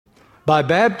by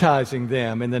baptizing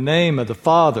them in the name of the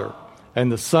Father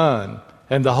and the Son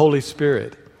and the Holy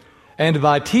Spirit, and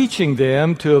by teaching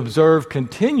them to observe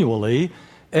continually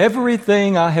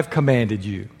everything I have commanded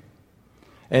you.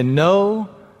 And know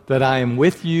that I am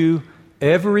with you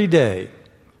every day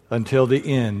until the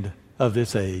end of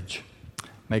this age."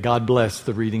 May God bless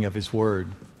the reading of His Word.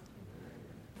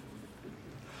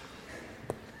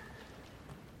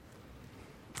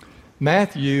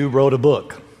 Matthew wrote a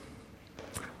book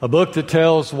that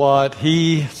tells what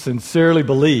he sincerely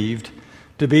believed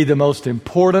to be the most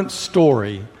important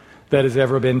story that has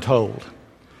ever been told.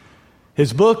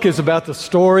 His book is about the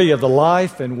story of the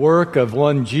life and work of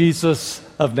one Jesus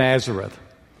of Nazareth,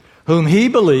 whom he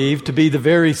believed to be the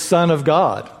very Son of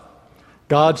God,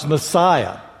 God's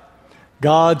Messiah,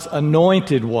 God's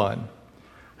anointed one,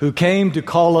 who came to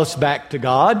call us back to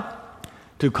God,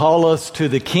 to call us to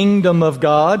the kingdom of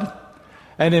God,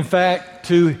 and in fact,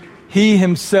 to He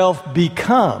Himself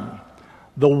become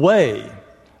the way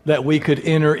that we could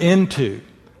enter into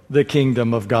the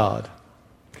kingdom of God.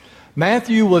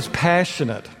 Matthew was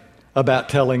passionate about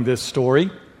telling this story,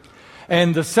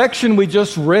 and the section we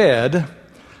just read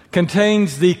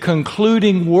contains the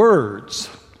concluding words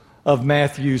of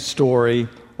Matthew's story,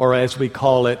 or as we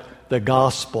call it, the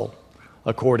gospel,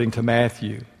 according to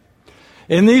Matthew.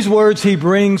 In these words, he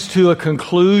brings to a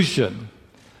conclusion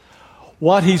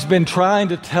what he's been trying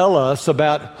to tell us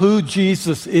about who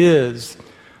Jesus is,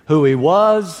 who He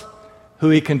was, who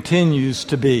He continues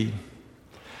to be.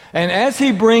 And as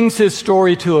he brings his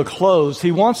story to a close,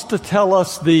 he wants to tell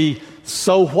us the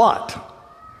so what,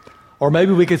 or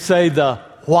maybe we could say the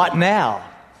what now.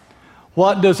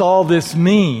 What does all this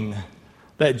mean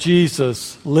that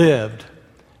Jesus lived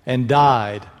and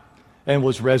died and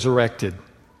was resurrected?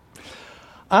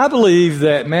 I believe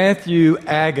that Matthew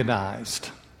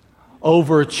agonized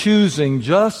over choosing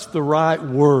just the right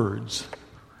words.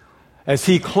 As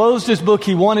he closed his book,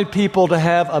 he wanted people to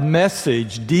have a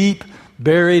message deep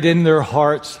buried in their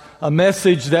hearts, a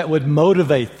message that would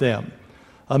motivate them,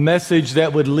 a message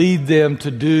that would lead them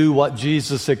to do what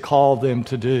Jesus had called them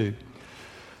to do.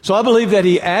 So I believe that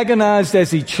he agonized as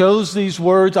he chose these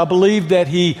words. I believe that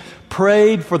he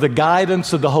prayed for the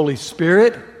guidance of the Holy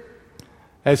Spirit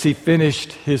as he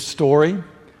finished his story.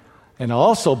 And I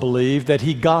also believe that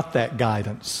he got that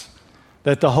guidance,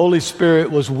 that the Holy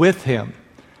Spirit was with him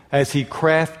as he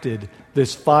crafted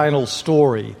this final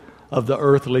story of the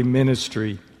earthly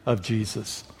ministry of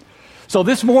Jesus. So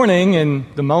this morning, in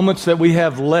the moments that we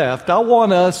have left, I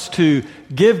want us to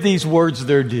give these words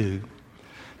their due,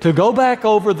 to go back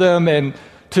over them and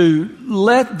to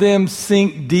let them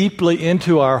sink deeply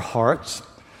into our hearts,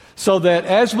 so that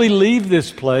as we leave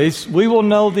this place, we will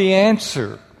know the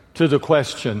answer to the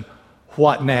question,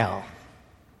 what now?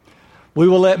 We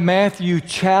will let Matthew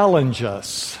challenge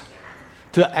us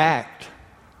to act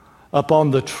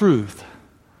upon the truth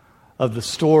of the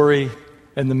story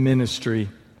and the ministry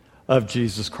of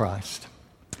Jesus Christ.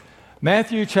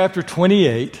 Matthew chapter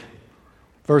 28,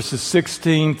 verses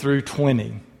 16 through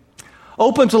 20,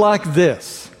 opens like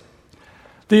this.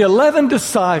 The 11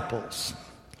 disciples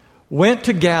went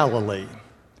to Galilee,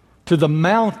 to the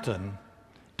mountain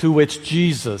to which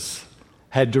Jesus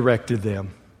had directed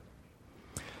them.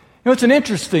 You know, it's an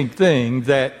interesting thing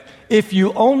that if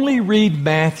you only read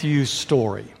Matthew's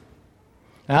story,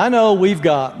 now I know we've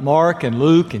got Mark and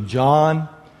Luke and John,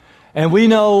 and we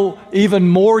know even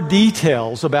more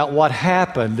details about what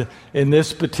happened in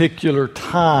this particular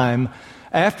time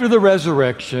after the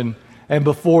resurrection and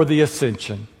before the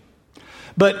ascension.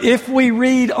 But if we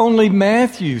read only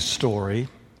Matthew's story,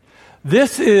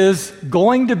 this is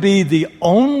going to be the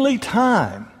only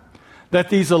time that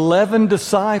these 11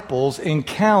 disciples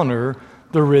encounter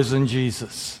the risen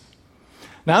Jesus.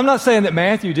 Now, I'm not saying that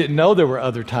Matthew didn't know there were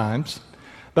other times,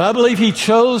 but I believe he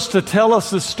chose to tell us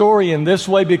the story in this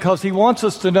way because he wants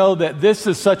us to know that this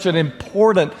is such an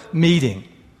important meeting.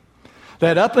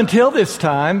 That up until this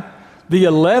time, the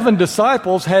 11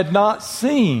 disciples had not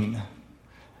seen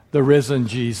the risen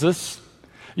Jesus.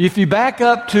 If you back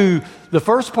up to the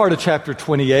first part of chapter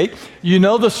 28, you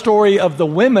know the story of the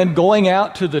women going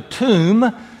out to the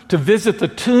tomb to visit the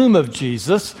tomb of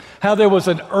Jesus, how there was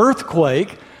an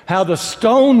earthquake, how the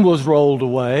stone was rolled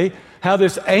away, how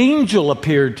this angel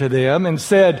appeared to them and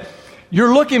said,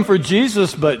 "You're looking for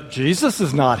Jesus, but Jesus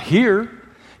is not here.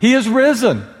 He is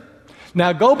risen.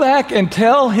 Now go back and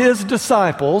tell his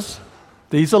disciples,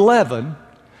 these 11,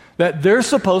 that they're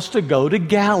supposed to go to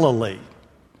Galilee,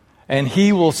 and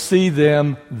he will see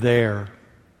them there."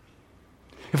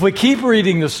 If we keep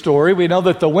reading the story, we know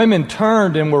that the women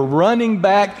turned and were running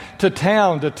back to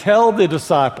town to tell the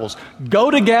disciples,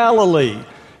 "Go to Galilee.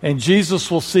 and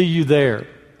Jesus will see you there.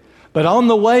 But on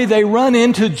the way, they run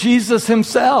into Jesus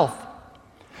himself,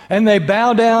 and they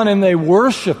bow down and they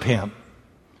worship him.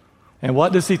 And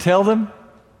what does he tell them?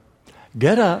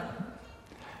 Get up,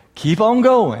 keep on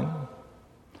going,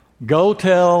 go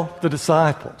tell the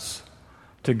disciples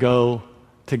to go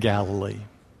to Galilee.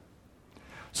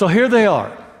 So here they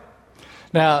are.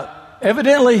 Now,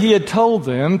 evidently he had told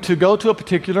them to go to a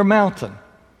particular mountain.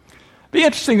 Be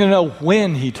interesting to know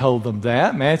when he told them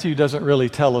that. Matthew doesn't really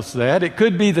tell us that. It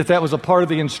could be that that was a part of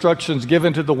the instructions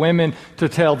given to the women to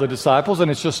tell the disciples, and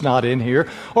it's just not in here.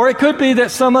 Or it could be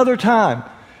that some other time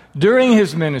during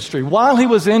his ministry, while he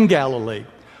was in Galilee,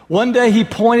 one day he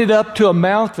pointed up to a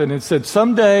mountain and said,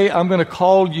 someday I'm going to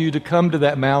call you to come to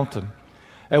that mountain.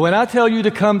 And when I tell you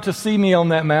to come to see me on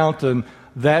that mountain,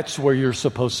 that's where you're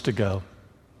supposed to go.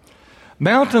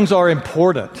 Mountains are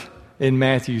important in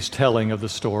Matthew's telling of the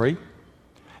story.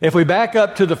 If we back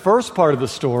up to the first part of the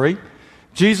story,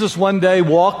 Jesus one day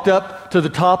walked up to the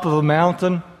top of a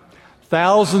mountain.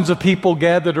 Thousands of people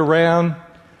gathered around,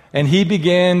 and he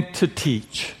began to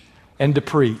teach and to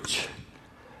preach.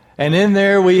 And in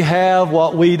there we have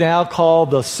what we now call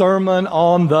the Sermon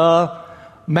on the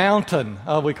Mountain.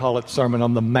 We call it Sermon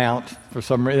on the Mount for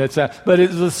some reason. But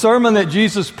it's the sermon that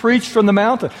Jesus preached from the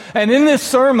mountain. And in this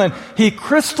sermon, he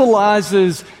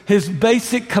crystallizes his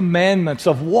basic commandments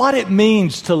of what it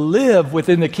means to live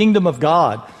within the kingdom of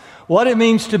God, what it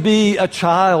means to be a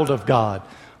child of God,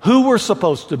 who we're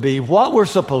supposed to be, what we're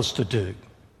supposed to do.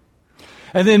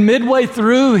 And then midway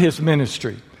through his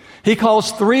ministry, he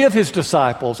calls 3 of his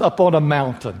disciples up on a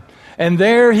mountain. And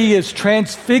there he is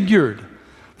transfigured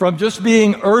from just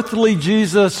being earthly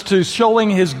Jesus to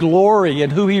showing his glory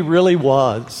and who he really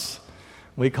was.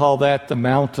 We call that the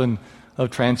mountain of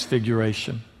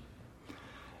transfiguration.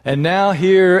 And now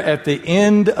here at the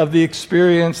end of the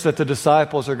experience that the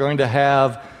disciples are going to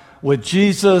have with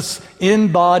Jesus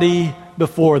in body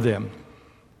before them,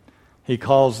 he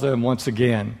calls them once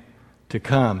again to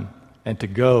come and to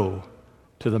go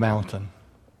to the mountain.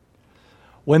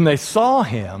 When they saw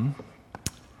him,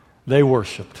 they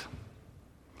worshiped.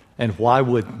 And why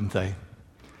wouldn't they?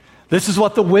 This is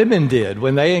what the women did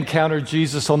when they encountered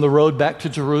Jesus on the road back to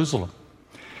Jerusalem.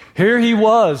 Here he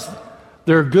was,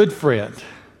 their good friend,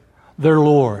 their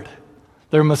Lord,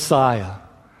 their Messiah,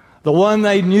 the one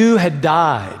they knew had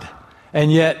died,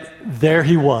 and yet there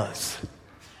he was.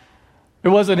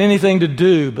 There wasn't anything to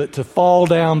do but to fall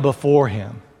down before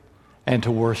him and to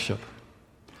worship.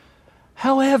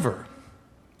 However,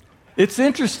 it's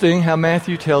interesting how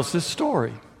Matthew tells this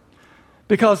story.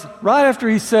 Because right after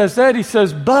he says that, he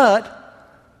says, but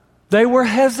they were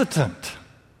hesitant.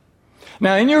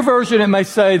 Now, in your version, it may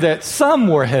say that some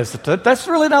were hesitant. That's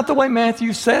really not the way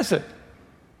Matthew says it.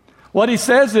 What he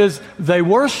says is they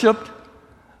worshiped,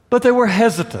 but they were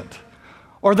hesitant,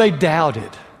 or they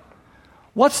doubted.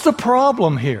 What's the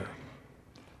problem here?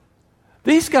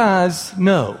 These guys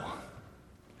know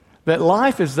that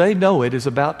life as they know it is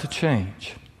about to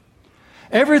change.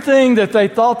 Everything that they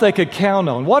thought they could count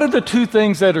on. What are the 2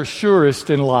 things that are surest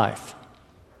in life?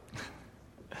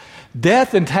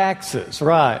 Death and taxes,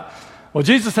 right. Well,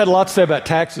 Jesus had a lot to say about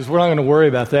taxes. We're not going to worry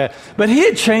about that. But he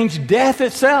had changed death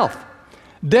itself.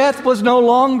 Death was no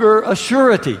longer a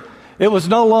surety. It was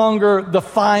no longer the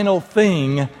final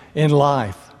thing in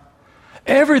life.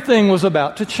 Everything was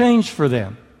about to change for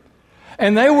them.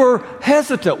 And they were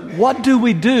hesitant. What do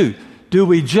we do? Do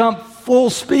we jump full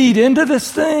speed into this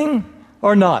thing?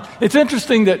 Or not. It's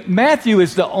interesting that Matthew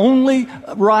is the only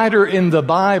writer in the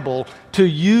Bible to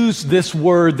use this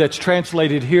word that's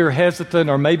translated here, hesitant,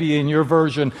 or maybe in your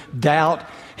version, doubt.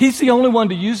 He's the only one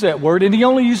to use that word, and he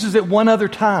only uses it one other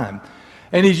time.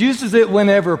 And he uses it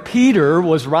whenever Peter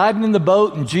was riding in the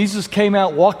boat and Jesus came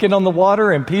out walking on the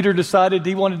water, and Peter decided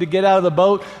he wanted to get out of the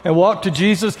boat and walk to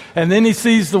Jesus, and then he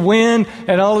sees the wind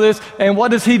and all of this, and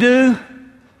what does he do?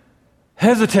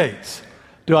 Hesitates.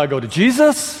 Do I go to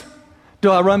Jesus? Do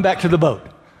I run back to the boat?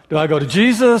 Do I go to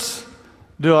Jesus?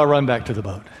 Do I run back to the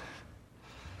boat?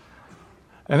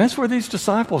 And that's where these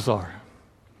disciples are.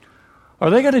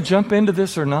 Are they going to jump into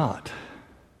this or not?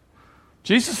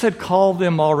 Jesus had called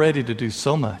them already to do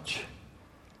so much.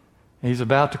 He's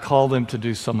about to call them to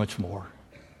do so much more.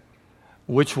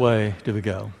 Which way do we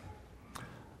go?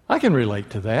 I can relate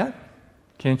to that,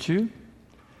 can't you?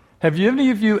 Have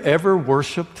any of you ever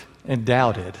worshiped and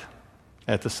doubted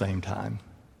at the same time?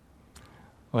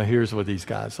 Well, here's what these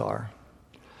guys are.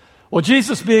 Well,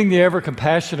 Jesus, being the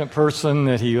ever-compassionate person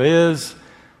that he is,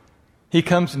 he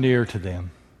comes near to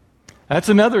them. That's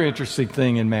another interesting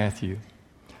thing in Matthew.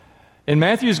 In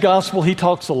Matthew's gospel, he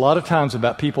talks a lot of times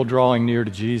about people drawing near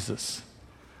to Jesus.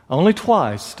 Only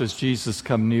twice does Jesus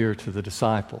come near to the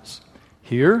disciples.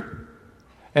 Here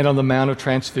and on the Mount of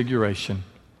Transfiguration,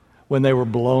 when they were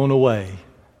blown away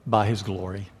by his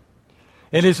glory.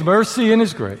 In his mercy and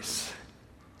his grace,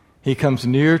 he comes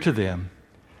near to them,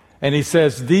 and he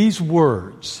says these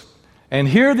words. And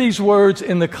hear these words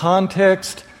in the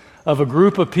context of a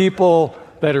group of people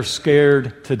that are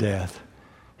scared to death.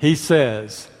 He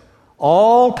says,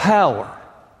 all power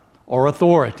or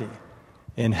authority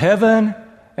in heaven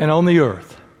and on the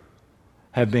earth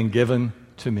have been given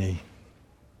to me.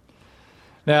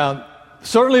 Now,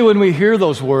 certainly when we hear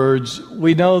those words,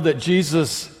 we know that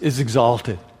Jesus is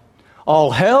exalted.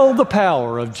 All hail the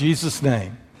power of Jesus'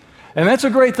 name. And that's a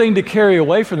great thing to carry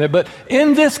away from them. But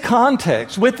in this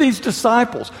context, with these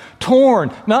disciples,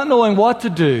 torn, not knowing what to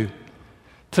do,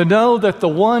 to know that the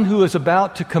one who is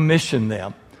about to commission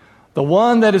them, the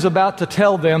one that is about to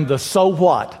tell them the so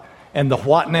what and the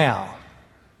what now,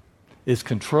 is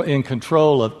in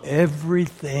control of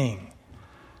everything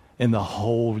in the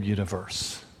whole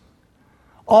universe.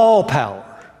 All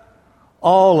power,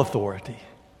 all authority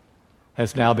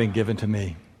has now been given to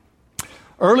me.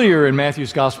 Earlier in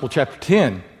Matthew's Gospel, chapter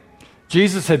 10,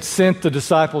 Jesus had sent the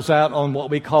disciples out on what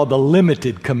we call the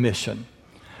limited commission,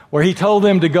 where he told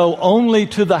them to go only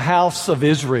to the house of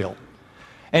Israel.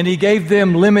 And he gave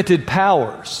them limited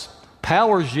powers.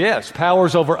 Powers, yes,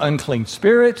 powers over unclean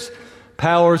spirits,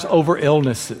 powers over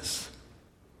illnesses.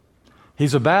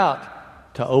 He's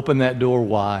about to open that door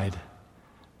wide.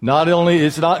 Not only,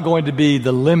 it's not going to be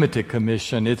the limited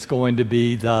commission, it's going to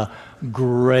be the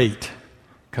great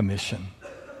commission.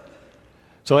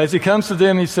 So as he comes to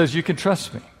them, he says, you can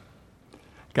trust me.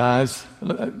 Guys,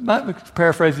 not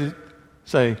paraphrase it,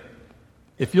 say,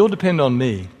 if you'll depend on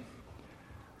me,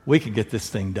 we can get this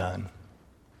thing done.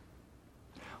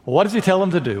 Well, what does he tell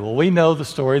them to do? Well, we know the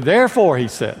story. Therefore, he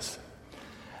says,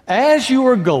 as you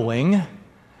are going,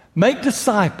 make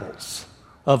disciples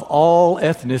of all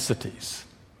ethnicities.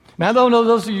 Now, I don't know,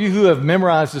 those of you who have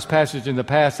memorized this passage in the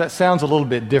past, that sounds a little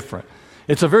bit different.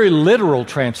 It's a very literal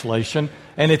translation,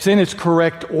 and it's in its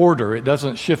correct order. It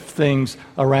doesn't shift things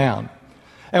around.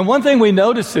 And one thing we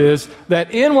notice is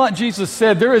that in what Jesus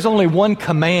said, there is only one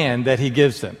command that he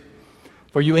gives them.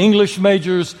 For you English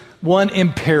majors, one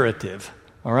imperative.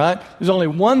 All right? There's only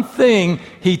one thing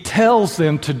he tells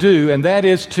them to do, and that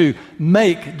is to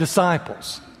make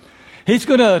disciples. He's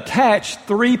going to attach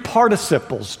 3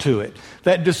 participles to it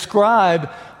that describe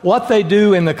what they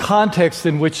do in the context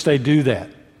in which they do that.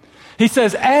 He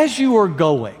says, as you are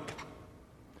going.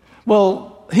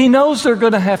 Well, he knows they're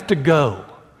going to have to go.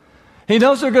 He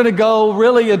knows they're going to go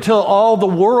really until all the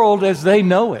world as they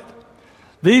know it.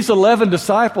 These 11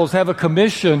 disciples have a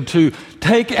commission to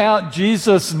take out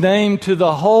Jesus' name to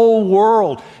the whole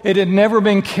world. It had never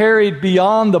been carried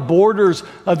beyond the borders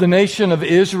of the nation of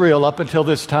Israel up until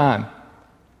this time.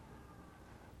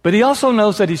 But he also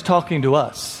knows that he's talking to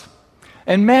us.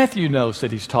 And Matthew knows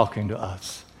that he's talking to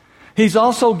us. He's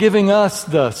also giving us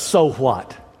the so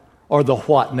what, or the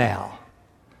what now.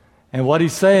 And what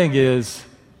he's saying is,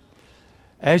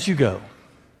 as you go,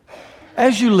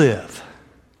 as you live,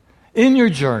 in your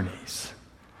journeys,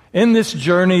 in this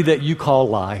journey that you call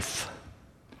life,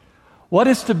 what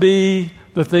is to be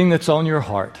the thing that's on your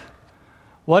heart?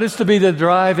 What is to be the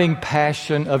driving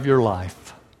passion of your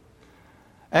life?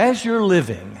 As you're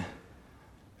living,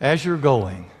 as you're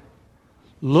going,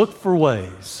 look for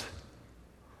ways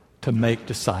to make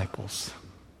disciples.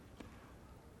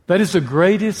 That is the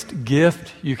greatest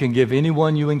gift you can give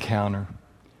anyone you encounter,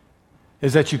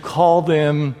 is that you call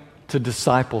them to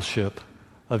discipleship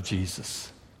of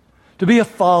Jesus, to be a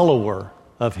follower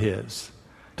of his,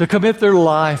 to commit their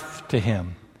life to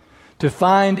him, to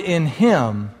find in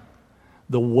him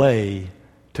the way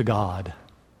to God.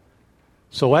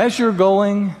 So as you're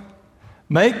going,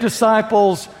 make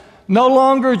disciples no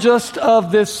longer just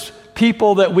of this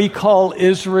people that we call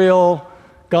Israel,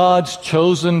 God's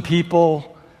chosen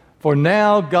people, for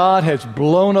now God has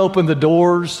blown open the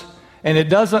doors, and it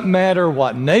doesn't matter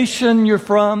what nation you're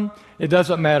from, it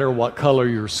doesn't matter what color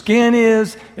your skin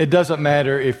is, it doesn't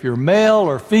matter if you're male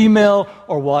or female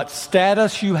or what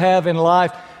status you have in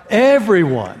life,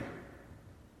 everyone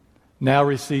now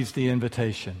receives the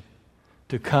invitation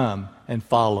to come and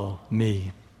follow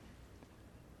me.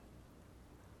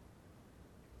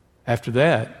 After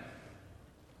that,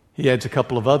 he adds a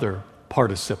couple of other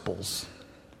participles.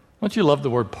 Don't you love the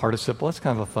word participle? That's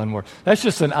kind of a fun word. That's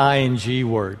just an ing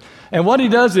word. And what he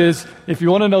does is, if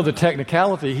you want to know the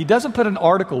technicality, he doesn't put an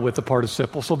article with the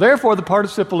participle. So therefore, the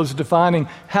participle is defining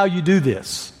how you do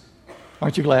this.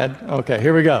 Aren't you glad? Okay,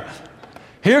 here we go.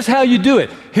 Here's how you do it.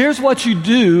 Here's what you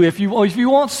do if you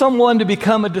want someone to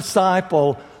become a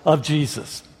disciple of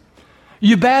Jesus.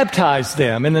 You baptize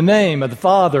them in the name of the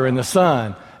Father and the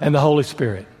Son and the Holy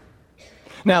Spirit.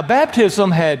 Now,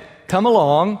 baptism had come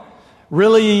along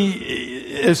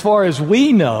really, as far as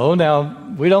we know.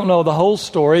 Now, we don't know the whole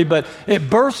story, but it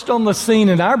burst on the scene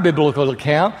in our biblical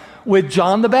account with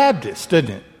John the Baptist,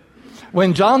 didn't it?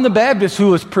 When John the Baptist, who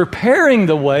was preparing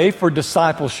the way for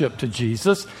discipleship to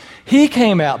Jesus, he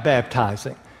came out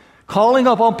baptizing, calling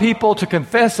upon people to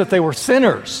confess that they were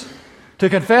sinners, to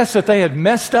confess that they had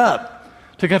messed up,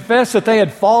 to confess that they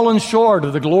had fallen short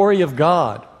of the glory of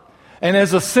God. And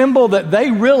as a symbol that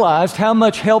they realized how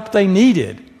much help they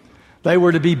needed, they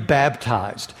were to be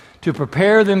baptized to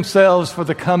prepare themselves for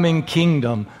the coming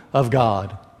kingdom of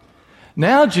God.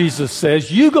 Now Jesus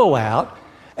says, you go out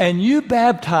and you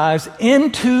baptize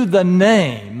into the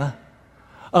name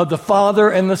of the Father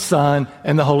and the Son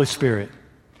and the Holy Spirit.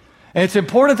 And it's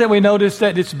important that we notice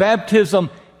that it's baptism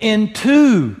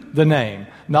into the name,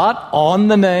 not on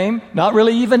the name, not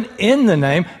really even in the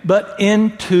name, but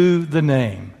into the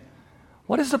name.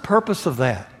 What is the purpose of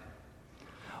that?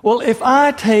 Well, if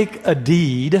I take a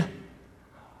deed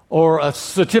or a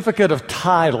certificate of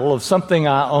title of something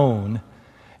I own,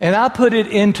 and I put it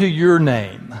into your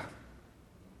name,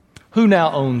 who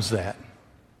now owns that?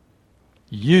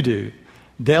 You do.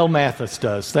 Dale Mathis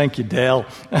does. Thank you, Dale.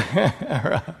 All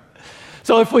right.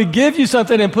 So if we give you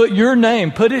something and put your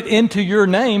name, put it into your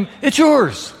name, it's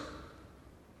yours.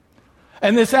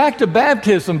 And this act of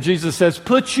baptism, Jesus says,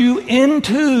 puts you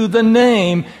into the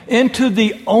name, into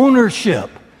the ownership,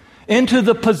 into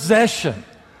the possession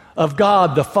of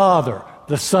God the Father,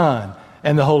 the Son,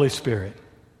 and the Holy Spirit.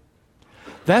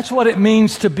 That's what it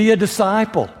means to be a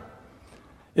disciple.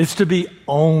 It's to be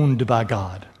owned by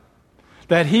God.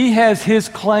 That He has His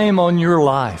claim on your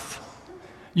life.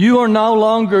 You are no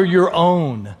longer your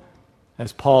own,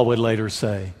 as Paul would later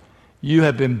say. You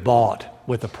have been bought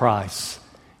with a price.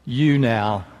 You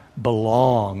now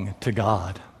belong to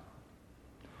God.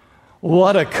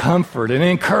 What a comfort and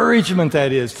encouragement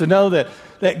that is to know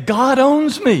that God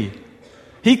owns me.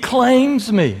 He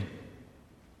claims me.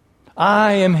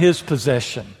 I am His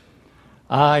possession.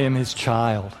 I am His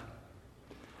child.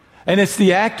 And it's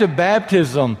the act of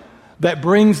baptism that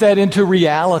brings that into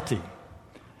reality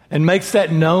and makes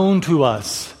that known to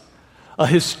us. A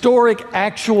historic,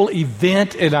 actual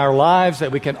event in our lives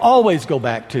that we can always go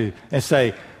back to and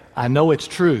say, I know it's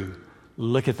true.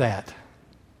 Look at that.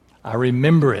 I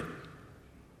remember it.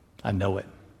 I know it.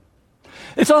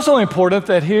 It's also important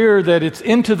that here that it's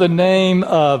into the name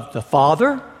of the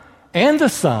Father and the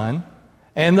Son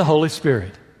and the Holy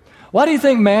Spirit. Why do you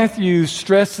think Matthew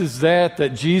stresses that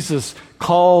Jesus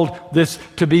called this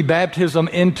to be baptism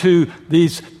into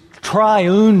these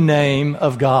triune name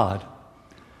of God?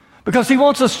 Because he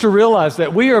wants us to realize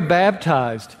that we are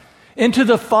baptized into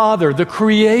the Father, the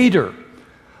Creator,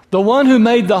 the one who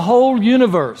made the whole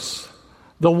universe,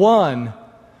 the one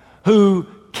who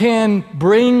can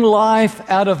bring life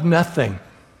out of nothing.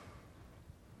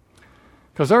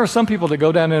 Because there are some people that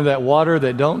go down into that water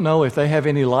that don't know if they have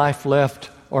any life left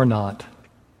or not.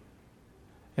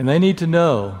 And they need to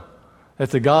know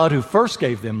that the God who first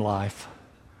gave them life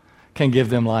can give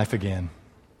them life again.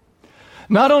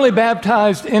 Not only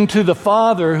baptized into the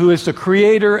Father, who is the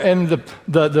Creator and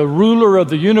the ruler of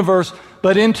the universe,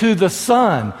 but into the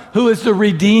Son, who is the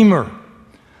Redeemer,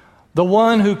 the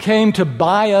one who came to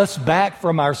buy us back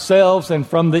from ourselves and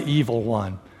from the evil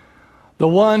one, the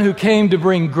one who came to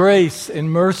bring grace and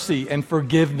mercy and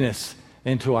forgiveness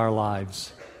into our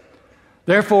lives.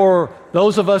 Therefore,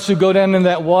 those of us who go down in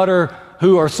that water,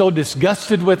 who are so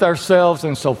disgusted with ourselves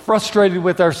and so frustrated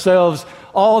with ourselves,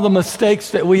 all the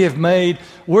mistakes that we have made,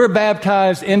 we're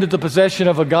baptized into the possession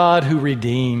of a God who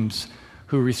redeems,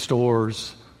 who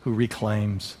restores, who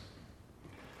reclaims.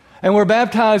 And we're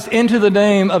baptized into the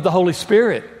name of the Holy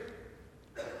Spirit,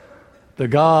 the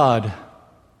God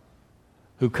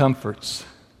who comforts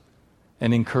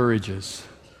and encourages,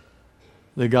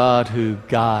 the God who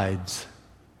guides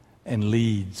and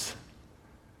leads,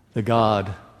 the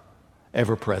God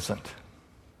ever present.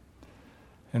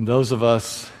 And those of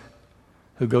us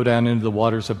who go down into the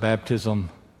waters of baptism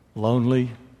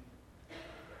lonely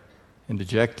and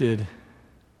dejected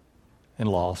and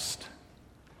lost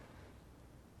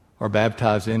are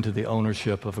baptized into the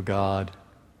ownership of a God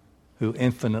who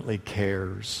infinitely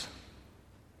cares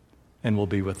and will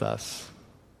be with us.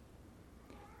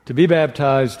 To be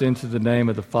baptized into the name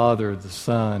of the Father, the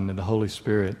Son, and the Holy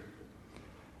Spirit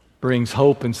brings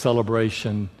hope and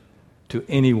celebration to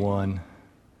anyone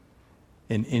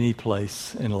in any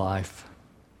place in life.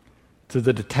 To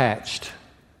the detached,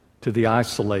 to the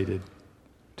isolated,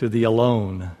 to the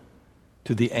alone,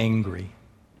 to the angry,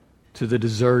 to the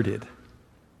deserted,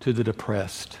 to the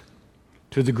depressed,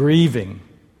 to the grieving,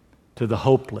 to the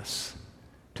hopeless,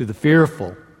 to the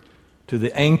fearful, to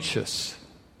the anxious,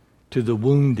 to the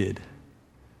wounded,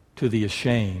 to the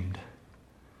ashamed,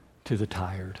 to the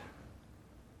tired.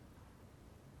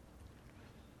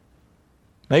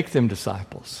 Make them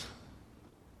disciples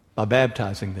by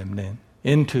baptizing them then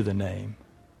into the name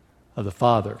of the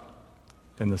Father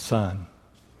and the Son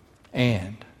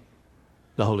and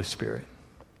the Holy Spirit.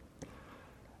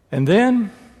 And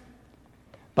then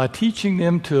by teaching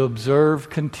them to observe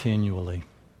continually.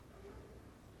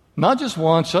 Not just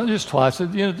once, not just twice.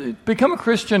 Become a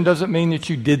Christian doesn't mean that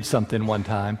you did something one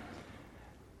time.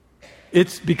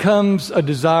 It becomes a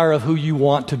desire of who you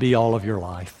want to be all of your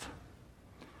life.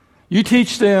 You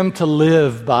teach them to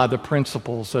live by the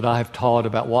principles that I have taught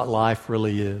about what life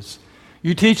really is.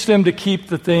 You teach them to keep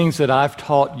the things that I've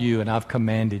taught you and I've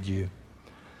commanded you.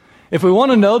 If we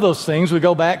want to know those things, we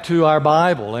go back to our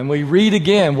Bible and we read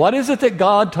again. What is it that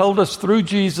God told us through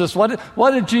Jesus? What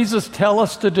did Jesus tell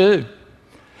us to do?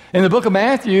 In the book of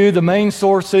Matthew, the main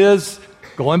source is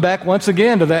going back once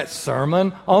again to that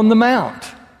Sermon on the Mount.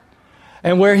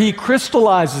 And where he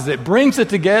crystallizes it, brings it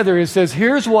together, he says,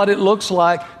 here's what it looks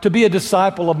like to be a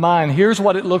disciple of mine. Here's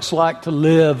what it looks like to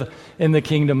live in the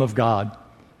kingdom of God.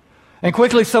 And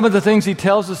quickly, some of the things he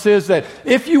tells us is that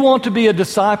if you want to be a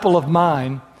disciple of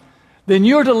mine, then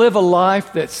you're to live a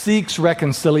life that seeks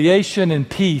reconciliation and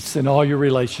peace in all your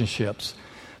relationships.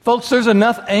 Folks, there's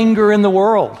enough anger in the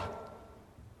world.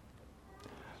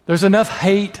 There's enough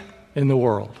hate in the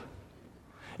world.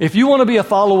 If you want to be a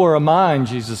follower of mine,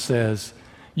 Jesus says,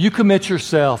 you commit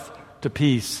yourself to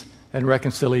peace and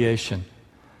reconciliation,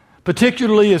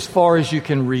 particularly as far as you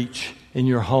can reach in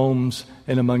your homes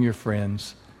and among your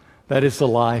friends. That is the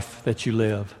life that you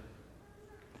live.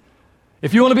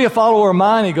 If you want to be a follower of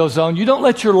mine, he goes on, you don't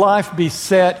let your life be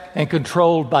set and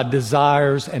controlled by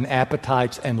desires and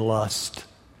appetites and lust.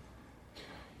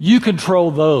 You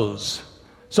control those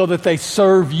so that they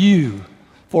serve you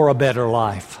for a better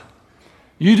life.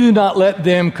 You do not let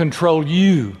them control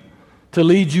you to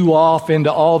lead you off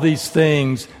into all these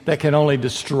things that can only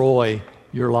destroy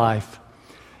your life.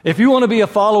 If you want to be a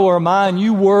follower of mine,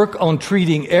 you work on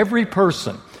treating every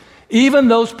person, even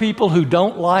those people who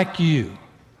don't like you,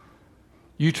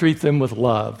 you treat them with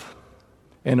love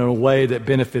and in a way that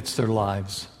benefits their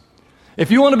lives. If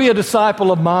you want to be a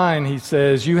disciple of mine, he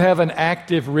says, you have an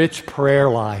active, rich prayer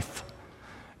life.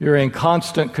 You're in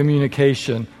constant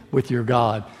communication with your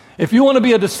God. If you want to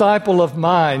be a disciple of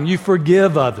mine, you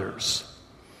forgive others.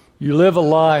 You live a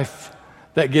life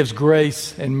that gives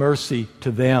grace and mercy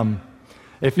to them.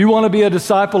 If you want to be a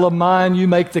disciple of mine, you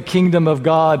make the kingdom of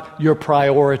God your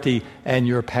priority and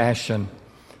your passion.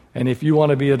 And if you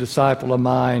want to be a disciple of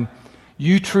mine,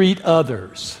 you treat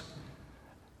others,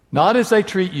 not as they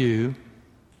treat you,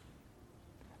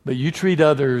 but you treat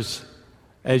others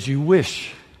as you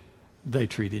wish they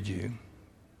treated you.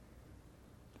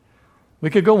 We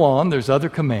could go on, there's other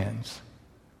commands,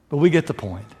 but we get the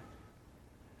point.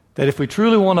 That if we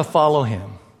truly want to follow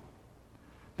him,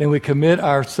 then we commit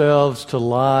ourselves to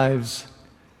lives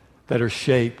that are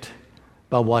shaped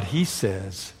by what he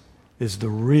says is the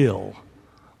real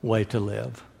way to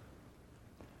live.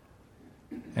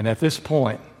 And at this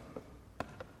point,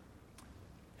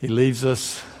 he leaves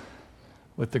us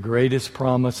with the greatest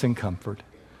promise and comfort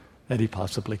that he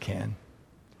possibly can.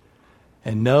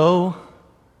 And know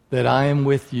that I am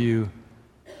with you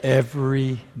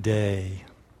every day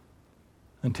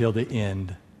until the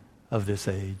end of this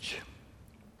age.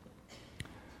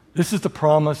 This is the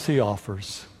promise he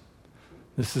offers.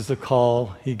 This is the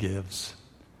call he gives.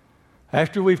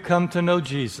 After we've come to know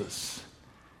Jesus,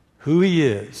 who he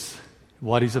is,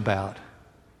 what he's about,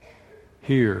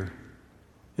 here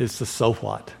is the so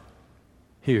what.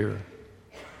 Here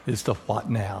is the what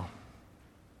now.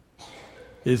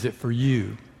 Is it for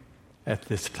you at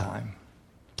this time?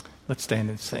 Let's stand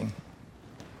and sing.